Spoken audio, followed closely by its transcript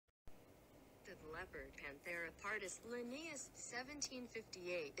leopard Panthera Linnaeus,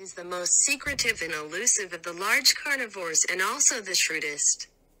 1758, is the most secretive and elusive of the large carnivores and also the shrewdest.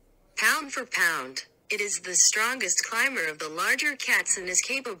 Pound for pound, it is the strongest climber of the larger cats and is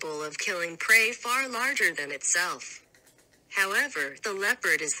capable of killing prey far larger than itself. However, the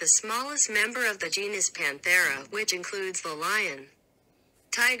leopard is the smallest member of the genus Panthera, which includes the lion,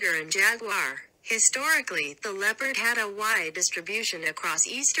 tiger and jaguar. Historically, the leopard had a wide distribution across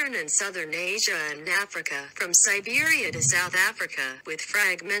eastern and southern Asia and Africa, from Siberia to South Africa, with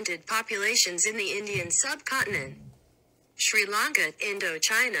fragmented populations in the Indian subcontinent, Sri Lanka,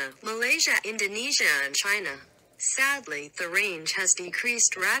 Indochina, Malaysia, Indonesia and China. Sadly, the range has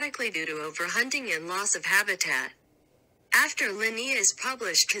decreased radically due to overhunting and loss of habitat. After Linnaeus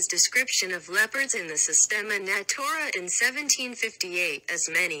published his description of leopards in the Systema Naturae in 1758, as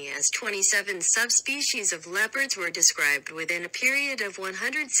many as 27 subspecies of leopards were described within a period of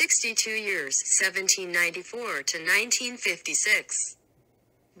 162 years, 1794 to 1956,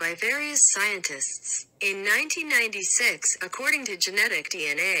 by various scientists. In 1996, according to genetic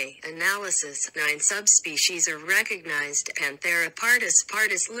DNA analysis, 9 subspecies are recognized: Panthera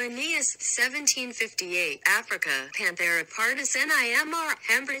pardus Linnaeus, 1758, Africa, Panthera pardus NIMR,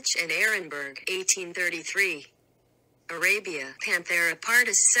 Hambridge and Ehrenberg, 1833. Arabia, Panthera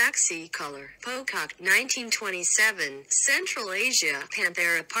pardus saxi color, Pocock, 1927. Central Asia,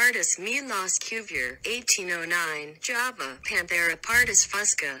 Panthera pardus Milos Cuvier, 1809. Java, Panthera pardus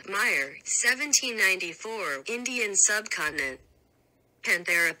fusca, Meyer, 1794. Indian subcontinent,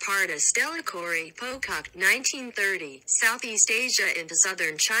 Panthera pardus delacouri, Pocock, 1930. Southeast Asia into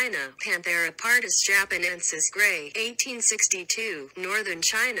southern China, Panthera pardus japonensis Gray, 1862. Northern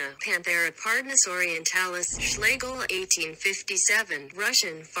China, Panthera pardus orientalis, Schlegel, 1857.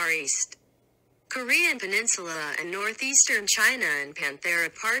 Russian Far East, Korean Peninsula and northeastern China and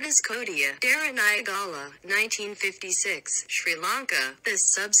Panthera pardus Kodia, Daranayagala, 1956. Sri Lanka,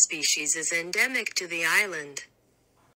 this subspecies is endemic to the island.